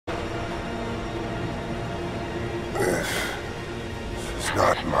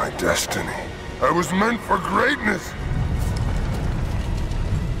not my destiny. I was meant for greatness!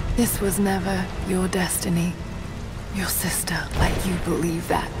 This was never your destiny. Your sister let you believe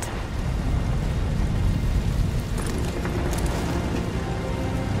that.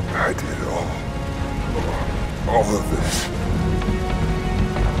 I did all of this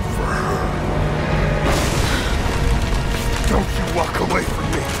for her. Don't you walk away from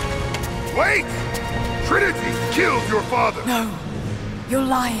me! Wait! Trinity killed your father! No, you're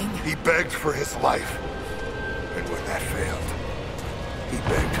lying. He begged for his life. And when that failed, he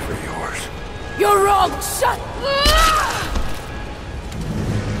begged for yours. You're wrong! Shut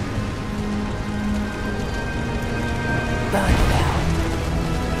Burn it down.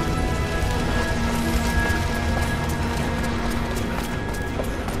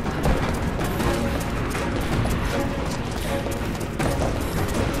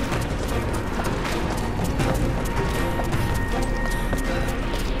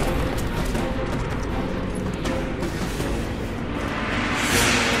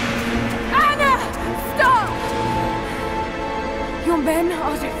 Your men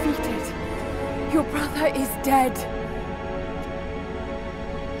are defeated. Your brother is dead.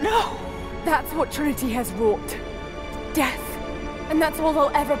 No! That's what Trinity has wrought. Death. And that's all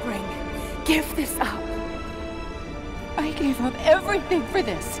they'll ever bring. Give this up. I gave up everything for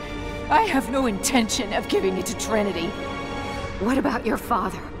this. I have no intention of giving it to Trinity. What about your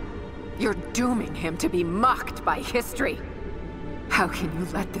father? You're dooming him to be mocked by history. How can you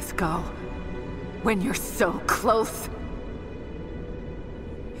let this go? When you're so close?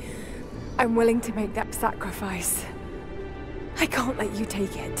 I'm willing to make that sacrifice. I can't let you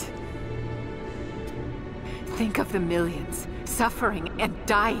take it. Think of the millions suffering and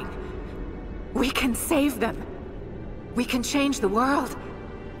dying. We can save them. We can change the world.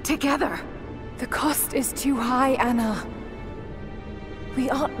 Together. The cost is too high, Anna. We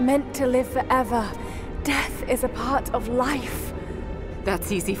aren't meant to live forever. Death is a part of life.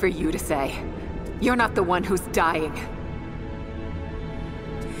 That's easy for you to say. You're not the one who's dying.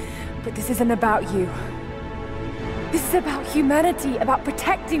 But this isn't about you. This is about humanity, about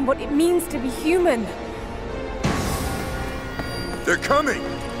protecting what it means to be human. They're coming!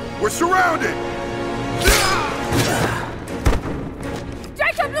 We're surrounded!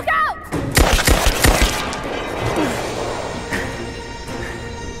 Jacob, look out!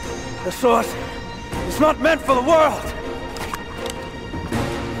 The source is not meant for the world!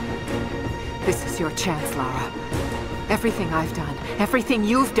 This is your chance, Lara. Everything I've done, everything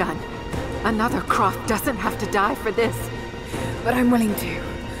you've done. Another Croft doesn't have to die for this. But I'm willing to.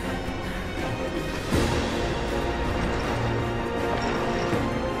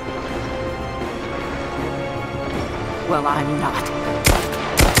 Well, I'm not.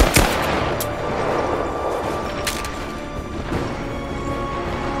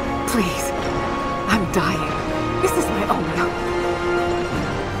 Please. I'm dying. This is my only hope.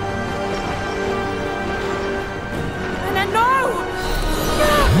 Anna, no!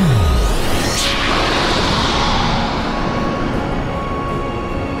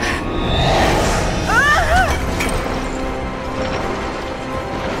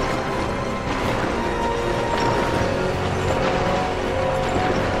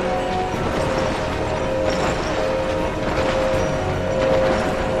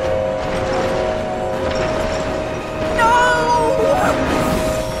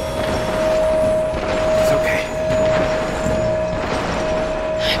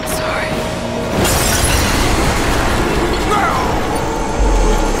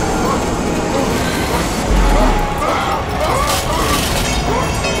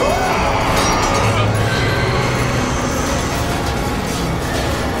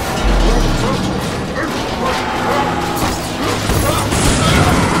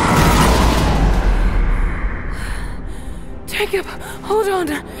 Jacob, hold on.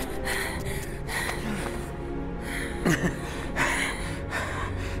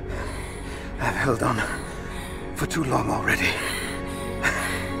 I've held on for too long already.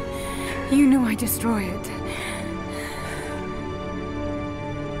 You knew I'd destroy it.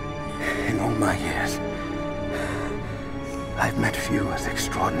 In all my years, I've met few as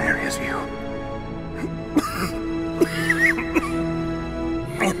extraordinary as you.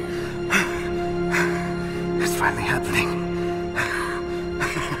 It's finally happening.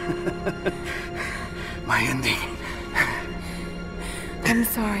 My ending. I'm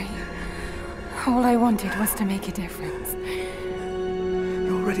sorry. All I wanted was to make a difference.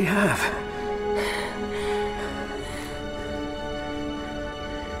 You already have.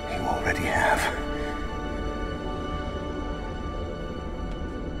 You already have.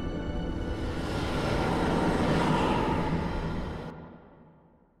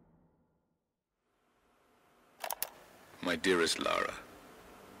 My dearest Lara,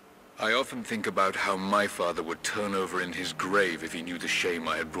 I often think about how my father would turn over in his grave if he knew the shame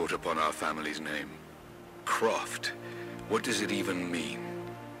I had brought upon our family's name. Croft, what does it even mean?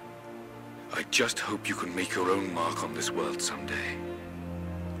 I just hope you can make your own mark on this world someday.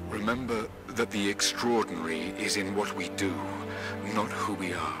 Remember that the extraordinary is in what we do, not who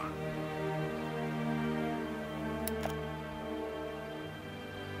we are.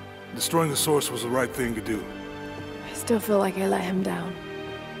 Destroying the source was the right thing to do. I still feel like I let him down.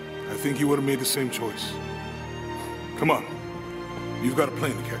 I think you would have made the same choice. Come on. You've got a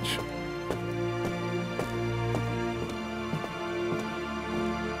plane to catch.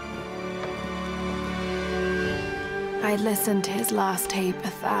 I'd listened to his last tape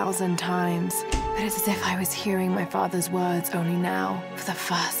 1,000 times, but it's as if I was hearing my father's words only now, for the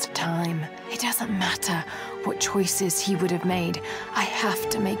first time. It doesn't matter what choices he would have made. I have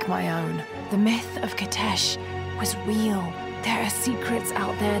to make my own. The myth of Kitezh was real. There are secrets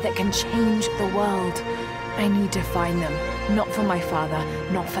out there that can change the world. I need to find them, not for my father,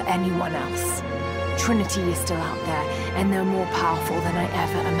 not for anyone else. Trinity is still out there, and they're more powerful than I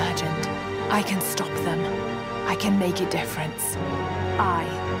ever imagined. I can stop them. I can make a difference. I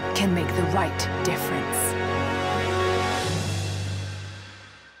can make the right difference.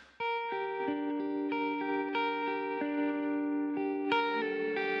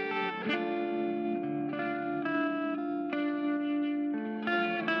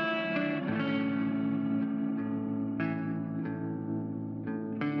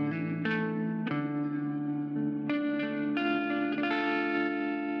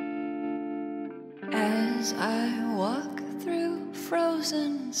 As I walk through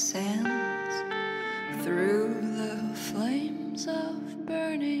frozen sands, through the flames of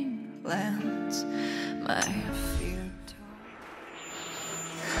burning lands, my fear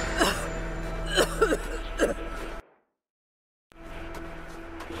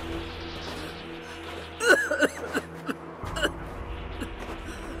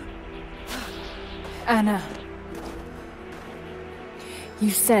Anna, you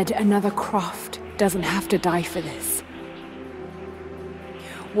said another Croft doesn't have to die for this.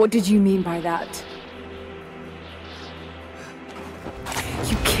 What did you mean by that?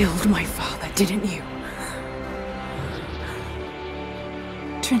 You killed my father, didn't you?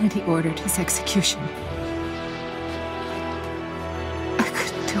 Trinity ordered his execution. I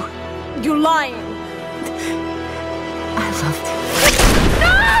couldn't do it. You're lying! I loved him.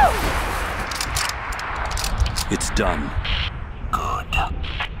 It's done. Good.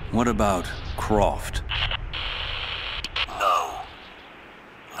 What about Croft?